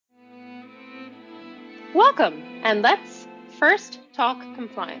Welcome, and let's first talk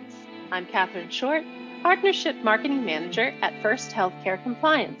compliance. I'm Catherine Short, Partnership Marketing Manager at First Healthcare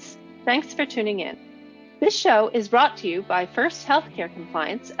Compliance. Thanks for tuning in. This show is brought to you by First Healthcare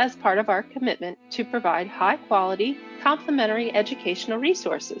Compliance as part of our commitment to provide high-quality, complementary educational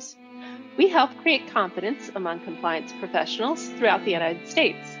resources. We help create confidence among compliance professionals throughout the United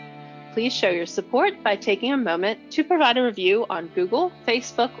States. Please show your support by taking a moment to provide a review on Google,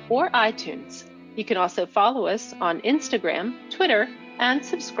 Facebook, or iTunes. You can also follow us on Instagram, Twitter, and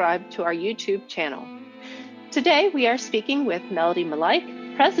subscribe to our YouTube channel. Today, we are speaking with Melody Malik,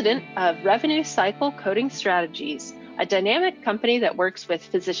 President of Revenue Cycle Coding Strategies, a dynamic company that works with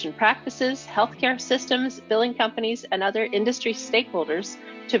physician practices, healthcare systems, billing companies, and other industry stakeholders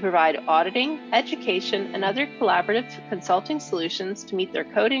to provide auditing, education, and other collaborative consulting solutions to meet their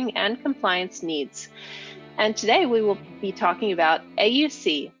coding and compliance needs. And today we will be talking about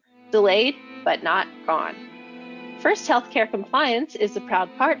AUC, delayed but not gone. First Healthcare Compliance is a proud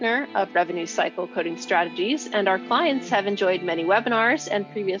partner of Revenue Cycle Coding Strategies, and our clients have enjoyed many webinars and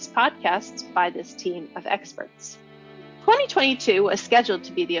previous podcasts by this team of experts. 2022 was scheduled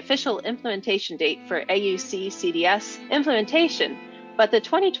to be the official implementation date for AUC CDS implementation, but the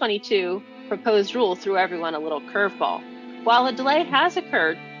 2022 proposed rule threw everyone a little curveball. While a delay has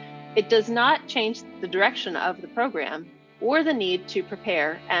occurred, it does not change the direction of the program or the need to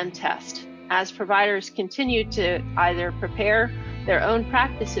prepare and test. As providers continue to either prepare their own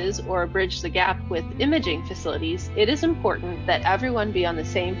practices or bridge the gap with imaging facilities, it is important that everyone be on the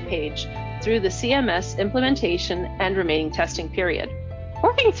same page through the CMS implementation and remaining testing period.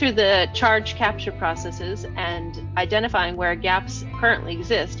 Working through the charge capture processes and identifying where gaps currently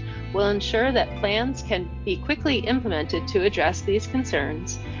exist will ensure that plans can be quickly implemented to address these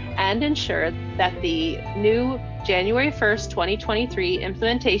concerns and ensure that the new January 1st, 2023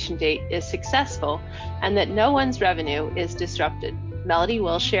 implementation date is successful and that no one's revenue is disrupted. Melody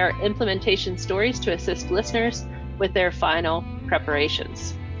will share implementation stories to assist listeners with their final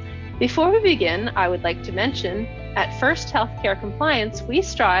preparations. Before we begin, I would like to mention at First Healthcare Compliance, we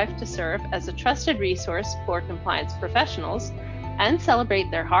strive to serve as a trusted resource for compliance professionals and celebrate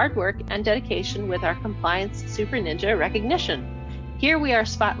their hard work and dedication with our Compliance Super Ninja recognition. Here we are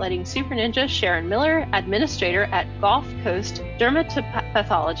spotlighting Super Ninja Sharon Miller, Administrator at Gulf Coast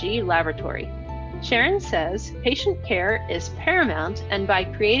Dermatopathology Laboratory. Sharon says, patient care is paramount, and by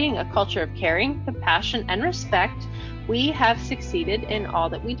creating a culture of caring, compassion, and respect, we have succeeded in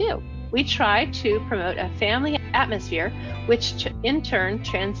all that we do. We try to promote a family atmosphere, which in turn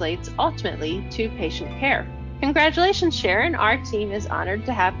translates ultimately to patient care. Congratulations, Sharon. Our team is honored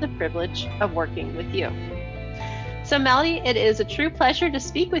to have the privilege of working with you. So, Melody, it is a true pleasure to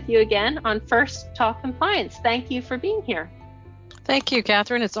speak with you again on First Talk Compliance. Thank you for being here. Thank you,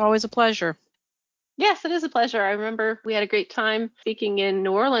 Catherine. It's always a pleasure. Yes, it is a pleasure. I remember we had a great time speaking in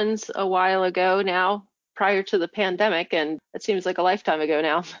New Orleans a while ago now, prior to the pandemic, and it seems like a lifetime ago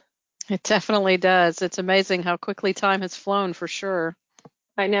now. It definitely does. It's amazing how quickly time has flown, for sure.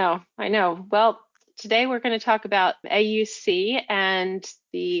 I know. Well, today we're going to talk about AUC and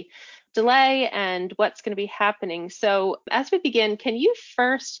the delay and what's going to be happening. So as we begin, can you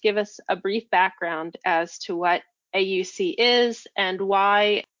first give us a brief background as to what AUC is and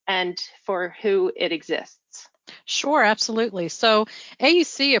why and for who it exists? Sure, absolutely. So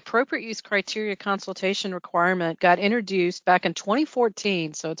AUC, Appropriate Use Criteria Consultation Requirement, got introduced back in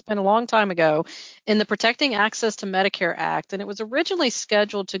 2014, so it's been a long time ago, in the Protecting Access to Medicare Act, and it was originally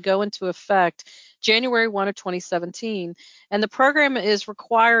scheduled to go into effect January 1 of 2017. And the program is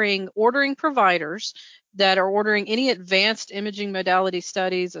requiring ordering providers that are ordering any advanced imaging modality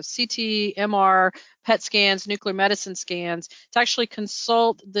studies of CT, MR, PET scans, nuclear medicine scans, to actually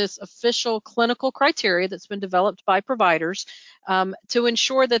consult this official clinical criteria that's been developed by providers to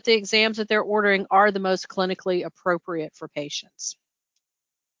ensure that the exams that they're ordering are the most clinically appropriate for patients.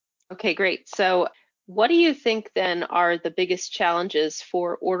 Okay, great. So what do you think then are the biggest challenges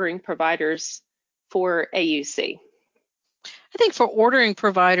for ordering providers for AUC? I think for ordering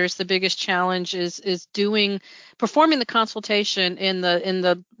providers, the biggest challenge is performing the consultation in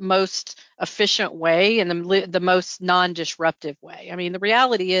the most efficient way and the most non-disruptive way. I mean, the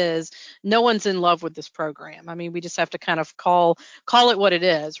reality is no one's in love with this program. I mean, we just have to kind of call it what it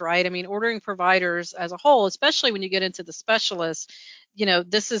is, right? I mean, ordering providers as a whole, especially when you get into the specialists,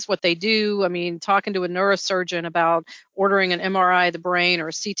 this is what they do. I mean, talking to a neurosurgeon about ordering an MRI of the brain or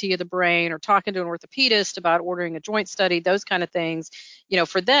a CT of the brain, or talking to an orthopedist about ordering a joint study, those kind of things,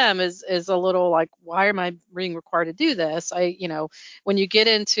 for them is a little like, why am I being required to do this? When you get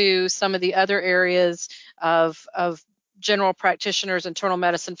into some of the other areas of general practitioners, internal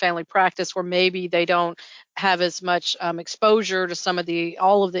medicine, family practice, where maybe they don't have as much exposure to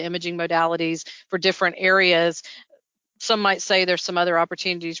all of the imaging modalities for different areas. Some might say there's some other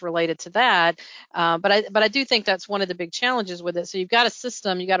opportunities related to that, but I do think that's one of the big challenges with it. So you've got a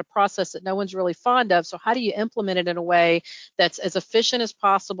system, you've got a process that no one's really fond of. So how do you implement it in a way that's as efficient as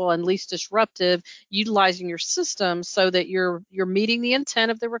possible and least disruptive, utilizing your system so that you're meeting the intent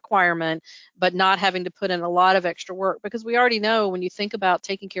of the requirement, but not having to put in a lot of extra work? Because we already know when you think about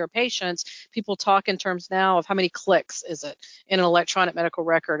taking care of patients, people talk in terms now of how many clicks is it in an electronic medical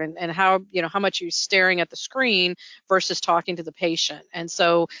record, and how much you're staring at the screen versus talking to the patient. And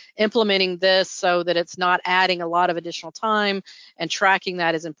so implementing this so that it's not adding a lot of additional time and tracking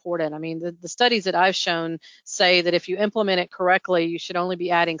that is important. I mean, the studies that I've shown say that if you implement it correctly, you should only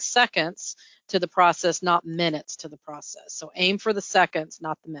be adding seconds to the process, not minutes to the process. So aim for the seconds,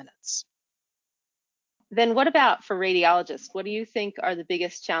 not the minutes. Then what about for radiologists? What do you think are the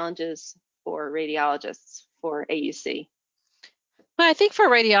biggest challenges for radiologists for AUC? Well, I think for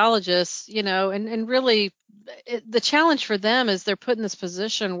radiologists, and really the challenge for them is they're put in this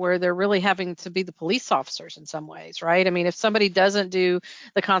position where they're really having to be the police officers in some ways, right? I mean, if somebody doesn't do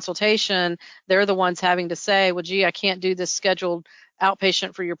the consultation, they're the ones having to say, well, gee, I can't do this scheduled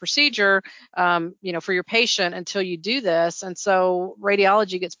outpatient for your procedure, for your patient until you do this. And so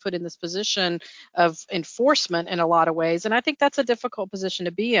radiology gets put in this position of enforcement in a lot of ways. And I think that's a difficult position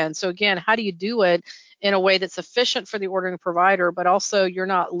to be in. So again, how do you do it in a way that's efficient for the ordering provider, but also you're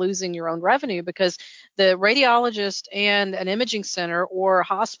not losing your own revenue? Because the radiologist and an imaging center or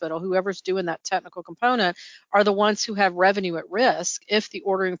hospital, whoever's doing that technical component, are the ones who have revenue at risk if the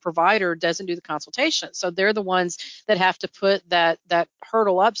ordering provider doesn't do the consultation. So they're the ones that have to put that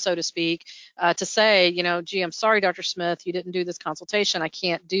hurdle up, so to speak, to say, gee, I'm sorry, Dr. Smith, you didn't do this consultation. I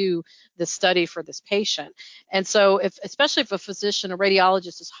can't do this study for this patient. And so especially if a physician, a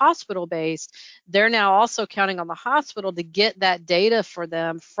radiologist is hospital-based, they're now also counting on the hospital to get that data for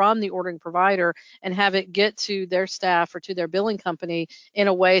them from the ordering provider and have it get to their staff or to their billing company in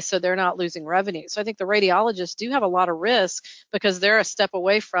a way so they're not losing revenue. So I think the radiologists do have a lot of risk because they're a step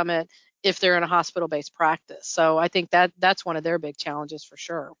away from it if they're in a hospital-based practice. So I think that's one of their big challenges for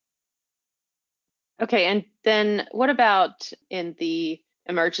sure. Okay, and then what about in the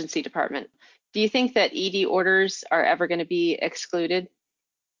emergency department? Do you think that ED orders are ever going to be excluded?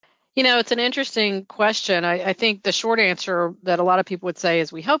 It's an interesting question. I think the short answer that a lot of people would say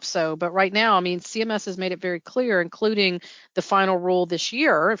is we hope so. But right now, I mean, CMS has made it very clear, including the final rule this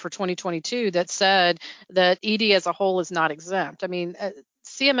year for 2022, that said that ED as a whole is not exempt. I mean,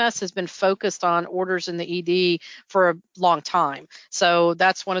 CMS has been focused on orders in the ED for a long time. So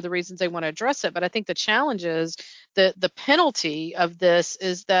that's one of the reasons they want to address it. But I think the challenge is that the penalty of this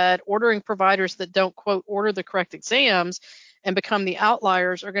is that ordering providers that don't, quote, order the correct exams and become the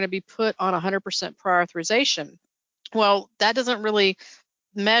outliers are going to be put on 100% prior authorization. Well, that doesn't really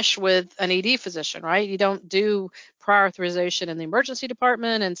mesh with an ED physician, right? You don't do prior authorization in the emergency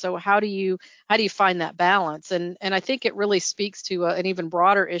department, and so how do you find that balance? And I think it really speaks to an even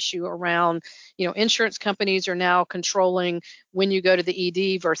broader issue around, insurance companies are now controlling when you go to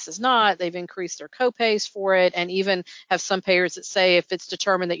the ED versus not. They've increased their copays for it, and even have some payers that say if it's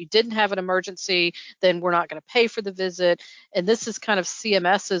determined that you didn't have an emergency, then we're not going to pay for the visit. And this is kind of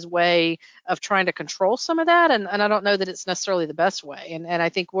CMS's way of trying to control some of that, and I don't know that it's necessarily the best way. And I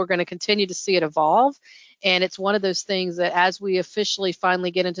think we're going to continue to see it evolve. And it's one of those things that as we officially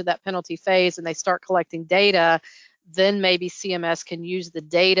finally get into that penalty phase and they start collecting data, then maybe CMS can use the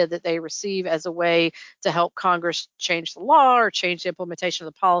data that they receive as a way to help Congress change the law or change the implementation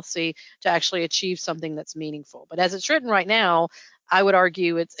of the policy to actually achieve something that's meaningful. But as it's written right now, I would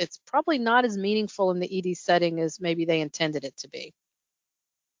argue it's probably not as meaningful in the ED setting as maybe they intended it to be.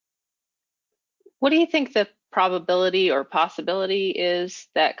 What do you think the probability or possibility is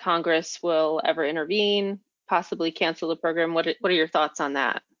that Congress will ever intervene, possibly cancel the program? What are your thoughts on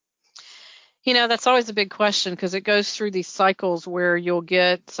that? That's always a big question because it goes through these cycles where you'll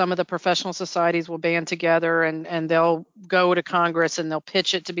get some of the professional societies will band together and they'll go to Congress and they'll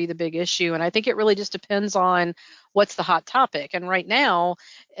pitch it to be the big issue. And I think it really just depends on what's the hot topic. And right now,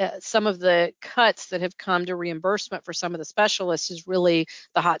 some of the cuts that have come to reimbursement for some of the specialists is really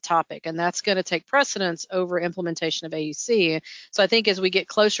the hot topic. And that's going to take precedence over implementation of AUC. So I think as we get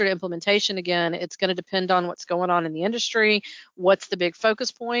closer to implementation again, it's going to depend on what's going on in the industry. What's the big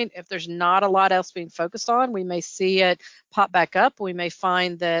focus point? If there's not a lot else being focused on, we may see it pop back up. We may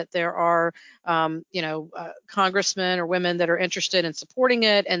find that there are, congressmen or women that are interested in supporting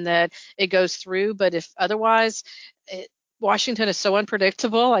it and that it goes through. But if otherwise, Washington is so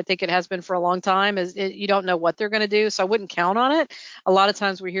unpredictable. I think it has been for a long time. You don't know what they're going to do, so I wouldn't count on it. A lot of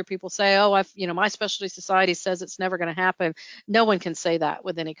times we hear people say, "Oh, my specialty society says it's never going to happen." No one can say that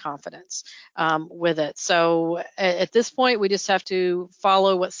with any confidence with it. So at this point, we just have to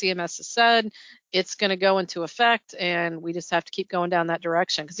follow what CMS has said. It's going to go into effect, and we just have to keep going down that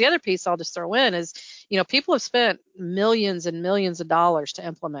direction. Because the other piece I'll just throw in is, people have spent millions and millions of dollars to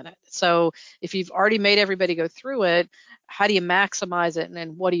implement it. So if you've already made everybody go through it, how do you maximize it, and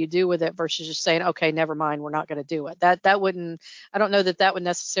then what do you do with it versus just saying, okay, never mind, we're not going to do it. That wouldn't, I don't know that would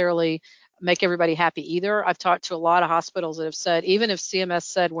necessarily make everybody happy either. I've talked to a lot of hospitals that have said even if CMS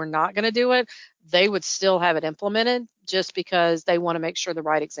said we're not going to do it, they would still have it implemented just because they want to make sure the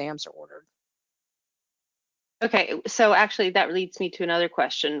right exams are ordered. Okay, so actually that leads me to another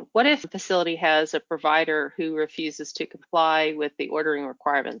question. What if a facility has a provider who refuses to comply with the ordering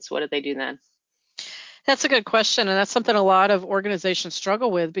requirements? What do they do then? That's a good question, and that's something a lot of organizations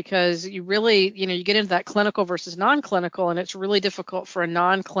struggle with because you really, you get into that clinical versus non-clinical, and it's really difficult for a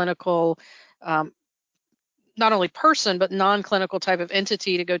non-clinical, not only person, but non-clinical type of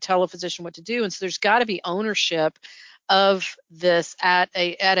entity to go tell a physician what to do. And so there's got to be ownership of this at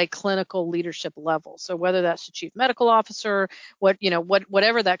a clinical leadership level. So whether that's the chief medical officer,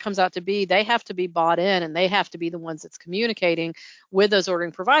 whatever that comes out to be, they have to be bought in, and they have to be the ones that's communicating with those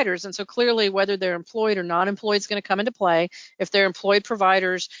ordering providers. And so clearly, whether they're employed or not employed is going to come into play. If they're employed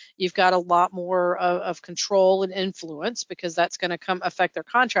providers, you've got a lot more of control and influence because that's going to affect their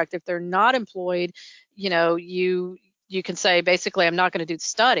contract. If they're not employed, you can say basically I'm not going to do the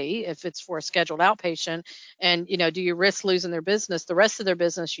study if it's for a scheduled outpatient, and do you risk losing their business? The rest of their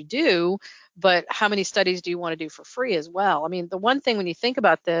business you do, but how many studies do you want to do for free as well? I mean, the one thing when you think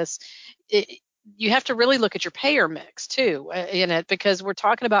about this, you have to really look at your payer mix too in it, because we're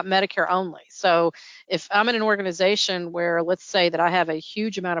talking about Medicare only. So if I'm in an organization where, let's say that I have a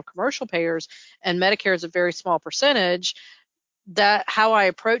huge amount of commercial payers and Medicare is a very small percentage, that how I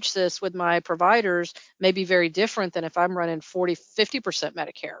approach this with my providers may be very different than if I'm running 40-50%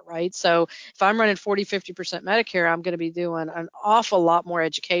 Medicare, right? So if I'm running 40-50% Medicare, I'm going to be doing an awful lot more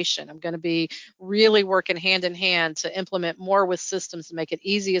education. I'm going to be really working hand in hand to implement more with systems to make it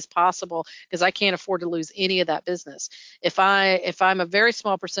easy as possible, because I can't afford to lose any of that business. If I'm a very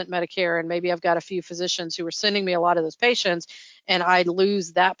small percent Medicare and maybe I've got a few physicians who are sending me a lot of those patients, and I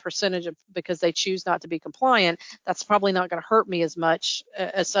lose that percentage because they choose not to be compliant, that's probably not going to hurt me as much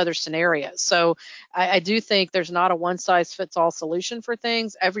as other scenarios. So I do think there's not a one-size-fits-all solution for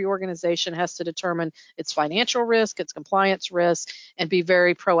things. Every organization has to determine its financial risk, its compliance risk, and be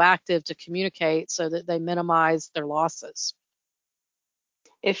very proactive to communicate so that they minimize their losses.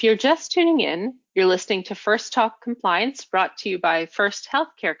 If you're just tuning in, you're listening to First Talk Compliance, brought to you by First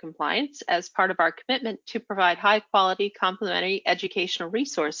Healthcare Compliance as part of our commitment to provide high-quality complementary educational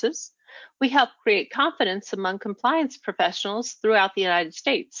resources. We help create confidence among compliance professionals throughout the United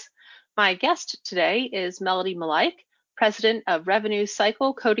States. My guest today is Melody Malaik, President of Revenue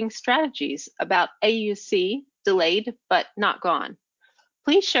Cycle Coding Strategies, about AUC, delayed but not gone.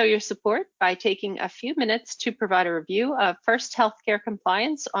 Please show your support by taking a few minutes to provide a review of First Healthcare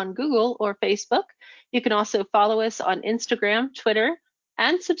Compliance on Google or Facebook. You can also follow us on Instagram, Twitter,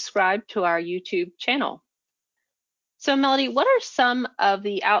 and subscribe to our YouTube channel. So Melody, what are some of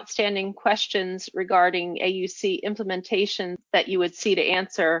the outstanding questions regarding AUC implementation that you would see to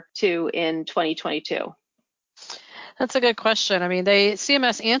answer to in 2022? That's a good question. I mean,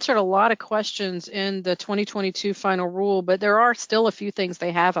 CMS answered a lot of questions in the 2022 final rule, but there are still a few things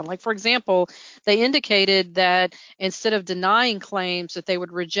they haven't. Like, for example, they indicated that instead of denying claims, that they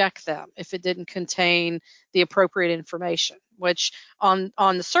would reject them if it didn't contain the appropriate information, which on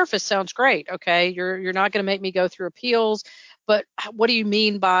the surface sounds great. Okay, you're not going to make me go through appeals. But what do you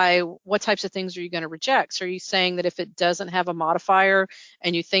mean by what types of things are you going to reject? So are you saying that if it doesn't have a modifier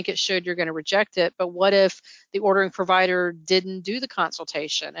and you think it should, you're going to reject it? But what if the ordering provider didn't do the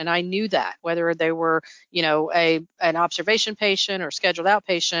consultation and I knew that, whether they were, an observation patient or scheduled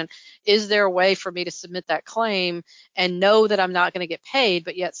outpatient? Is there a way for me to submit that claim and know that I'm not going to get paid,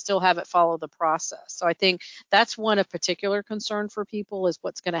 but yet still have it follow the process? So I think that's one of particular concern for people, is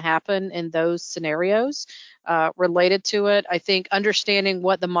what's going to happen in those scenarios related to it. I think understanding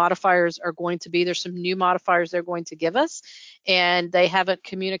what the modifiers are going to be, there's some new modifiers they're going to give us, and they haven't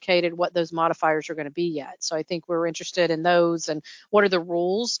communicated what those modifiers are going to be yet. So I think we're interested in those, and what are the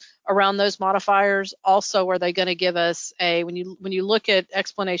rules around those modifiers. Also, are they going to give us when you look at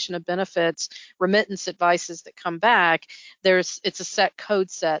explanation of benefits, remittance advices that come back, it's a set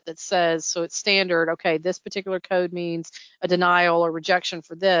code set that says, so it's standard, okay, this particular code means a denial or rejection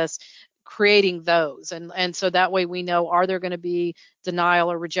for this. creating those. And so that way we know, are there going to be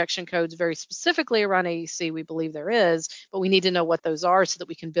denial or rejection codes very specifically around AEC? We believe there is, but we need to know what those are so that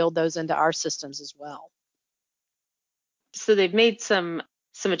we can build those into our systems as well. So they've made some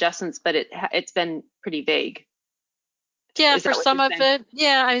adjustments, but it's been pretty vague. Yeah, for some of it,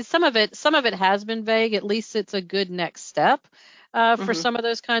 yeah, I mean, some of it has been vague. At least it's a good next step for some of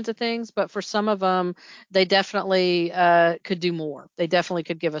those kinds of things. But for some of them, they definitely could do more. They definitely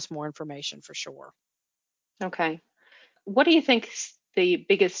could give us more information for sure. Okay. What do you think the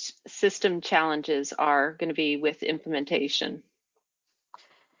biggest system challenges are going to be with implementation?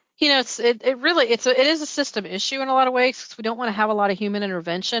 You know, it is a system issue in a lot of ways because we don't want to have a lot of human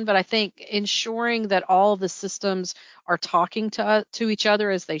intervention. But I think ensuring that all of the systems are talking to each other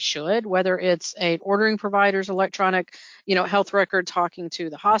as they should, whether it's a ordering provider's electronic, health record talking to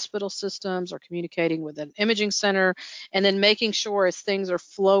the hospital systems or communicating with an imaging center, and then making sure as things are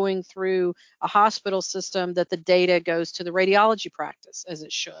flowing through a hospital system that the data goes to the radiology practice as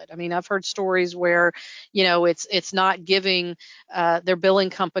it should. I mean, I've heard stories where, it's not giving their billing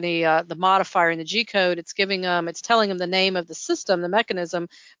company the modifier in the G code. It's telling them the name of the system, the mechanism,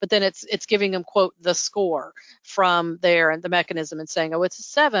 but then it's giving them, quote, the score from there and the mechanism and saying, oh, it's a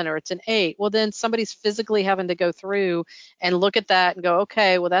 7 or it's an 8. Well, then somebody's physically having to go through and look at that and go,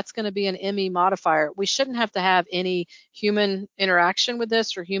 okay, well, that's going to be an ME modifier. We shouldn't have to have any human interaction with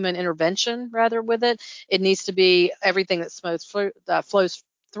this, or human intervention rather with it. It needs to be everything that flows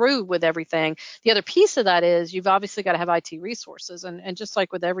through with everything. The other piece of that is you've obviously got to have IT resources. And just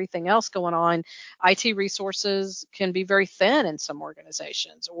like with everything else going on, IT resources can be very thin in some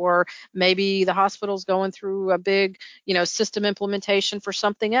organizations, or maybe the hospital's going through a big, system implementation for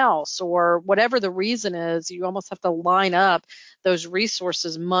something else, or whatever the reason is. You almost have to line up those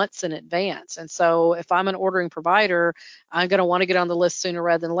resources months in advance. And so if I'm an ordering provider, I'm going to want to get on the list sooner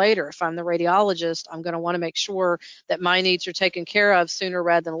rather than later. If I'm the radiologist, I'm going to want to make sure that my needs are taken care of sooner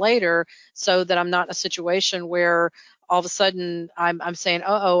rather than later, so that I'm not in a situation where all of a sudden I'm saying,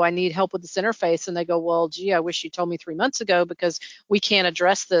 I need help with this interface. And they go, well, gee, I wish you told me 3 months ago, because we can't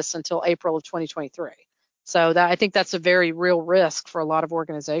address this until April of 2023. So I think that's a very real risk for a lot of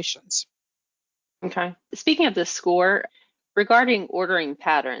organizations. Okay. Speaking of the score, regarding ordering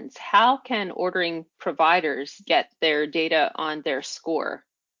patterns, how can ordering providers get their data on their score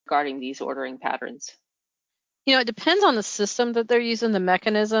regarding these ordering patterns? It depends on the system that they're using, the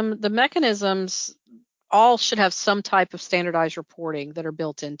mechanism. The mechanisms all should have some type of standardized reporting that are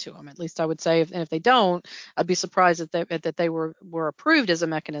built into them. At least I would say, and if they don't, I'd be surprised that they were approved as a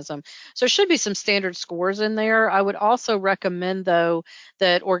mechanism. So there should be some standard scores in there. I would also recommend, though,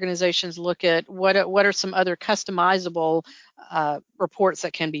 that organizations look at what are some other customizable reports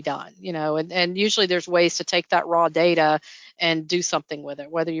that can be done. And usually there's ways to take that raw data and do something with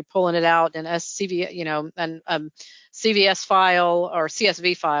it, whether you're pulling it out in SCV, and CVS file or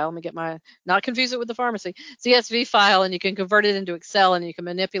CSV file. Let me not confuse it with the pharmacy, CSV file, and you can convert it into Excel and you can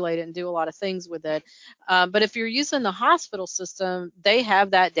manipulate it and do a lot of things with it. But if you're using the hospital system, they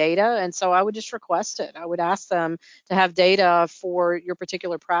have that data. And so I would just request it. I would ask them to have data for your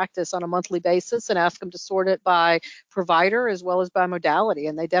particular practice on a monthly basis and ask them to sort it by provider as well as by modality.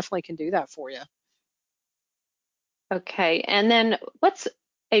 And they definitely can do that for you. Okay. And then what's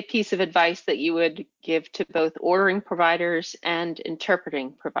a piece of advice that you would give to both ordering providers and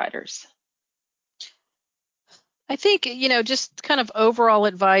interpreting providers? I think, just kind of overall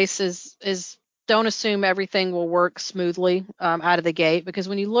advice is don't assume everything will work smoothly out of the gate, because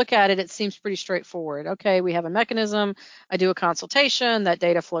when you look at it, it seems pretty straightforward. Okay, we have a mechanism. I do a consultation. That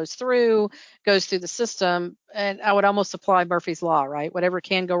data flows through, goes through the system, and I would almost apply Murphy's Law, right? Whatever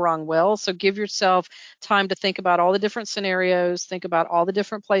can go wrong will. So give yourself time to think about all the different scenarios, think about all the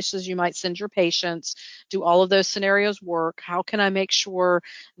different places you might send your patients. Do all of those scenarios work? How can I make sure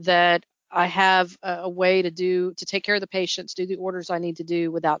that I have a way to take care of the patients, do the orders I need to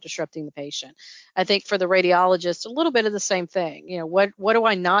do without disrupting the patient? I think for the radiologist, a little bit of the same thing. What do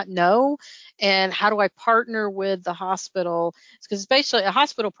I not know, and how do I partner with the hospital? Because basically, a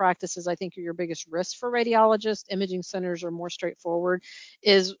hospital practices, I think, are your biggest risk for radiologists. Imaging centers are more straightforward.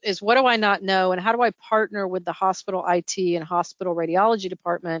 Is what do I not know, and how do I partner with the hospital IT and hospital radiology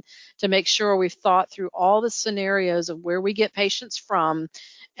department to make sure we've thought through all the scenarios of where we get patients from,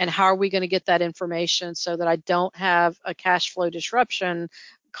 and how are we going to get that information so that I don't have a cash flow disruption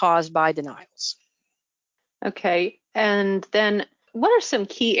caused by denials. Okay. And then what are some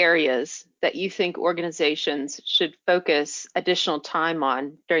key areas that you think organizations should focus additional time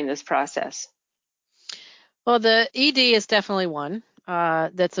on during this process? Well, the ED is definitely one.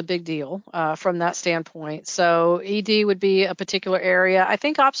 that's a big deal from that standpoint. So ED would be a particular area. I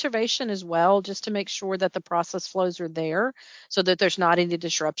think observation as well, just to make sure that the process flows are there so that there's not any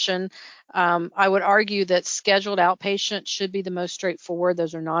disruption. I would argue that scheduled outpatient should be the most straightforward.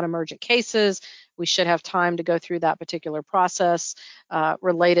 Those are non-emergent cases. We should have time to go through that particular process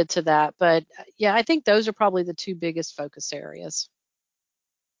related to that. But yeah, I think those are probably the two biggest focus areas.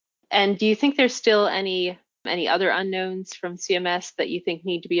 And do you think there's still any other unknowns from CMS that you think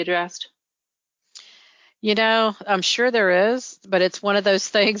need to be addressed? I'm sure there is, but it's one of those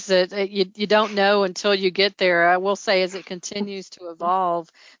things that you don't know until you get there. I will say, as it continues to evolve,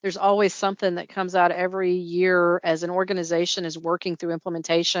 there's always something that comes out every year as an organization is working through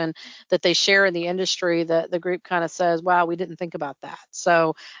implementation that they share in the industry that the group kind of says, wow, we didn't think about that.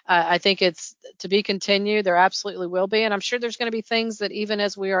 So I think it's to be continued. There absolutely will be. And I'm sure there's going to be things that even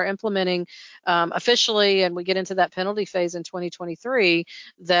as we are implementing officially and we get into that penalty phase in 2023,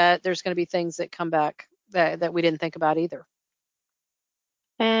 that there's going to be things that come back that we didn't think about either.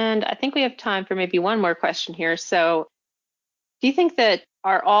 And I think we have time for maybe one more question here. So do you think that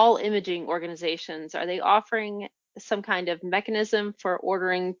are all imaging organizations, are they offering some kind of mechanism for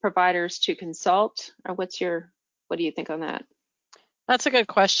ordering providers to consult? Or what do you think on that? That's a good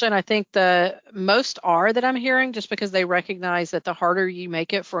question. I think the most are that I'm hearing just because they recognize that the harder you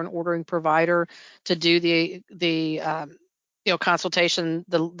make it for an ordering provider to do the consultation,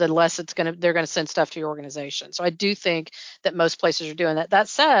 the less they're gonna send stuff to your organization. So I do think that most places are doing that. That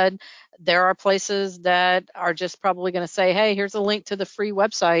said, there are places that are just probably going to say, hey, here's a link to the free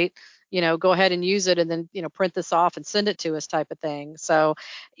website, go ahead and use it and then, print this off and send it to us type of thing. So,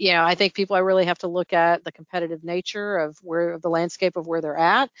 I think people really have to look at the competitive nature of the landscape of where they're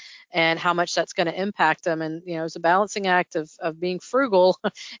at and how much that's going to impact them. And, it's a balancing act of being frugal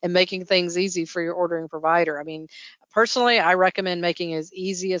and making things easy for your ordering provider. I mean, personally, I recommend making it as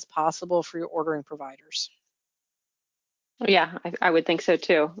easy as possible for your ordering providers. Yeah, I would think so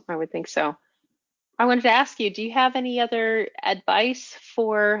too. I would think so. I wanted to ask you, do you have any other advice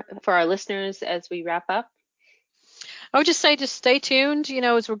for our listeners as we wrap up? I would just say just stay tuned,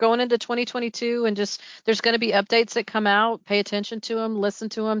 as we're going into 2022 and just there's going to be updates that come out. Pay attention to them, listen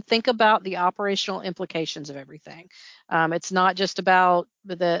to them, think about the operational implications of everything. It's not just about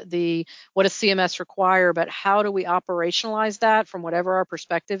the what does CMS require, but how do we operationalize that from whatever our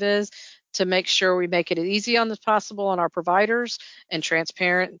perspective is to make sure we make it as easy as possible on our providers and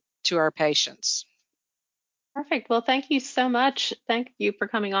transparent to our patients. Perfect. Well, thank you so much. Thank you for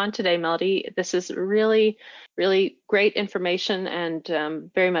coming on today, Melody. This is really, really great information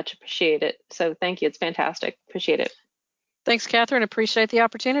and very much appreciate it. So thank you. It's fantastic. Appreciate it. Thanks, Catherine. Appreciate the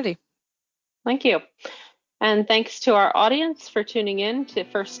opportunity. Thank you. And thanks to our audience for tuning in to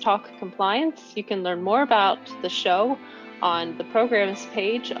First Talk Compliance. You can learn more about the show on the programs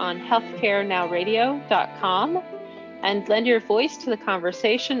page on healthcarenowradio.com and lend your voice to the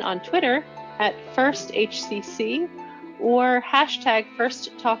conversation on Twitter at FirstHCC or hashtag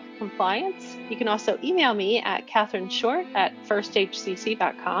FirstTalkCompliance. You can also email me at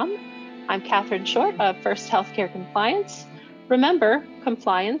catherineshort@firsthcc.com. I'm Catherine Short of First Healthcare Compliance. Remember,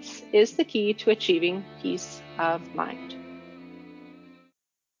 compliance is the key to achieving peace of mind.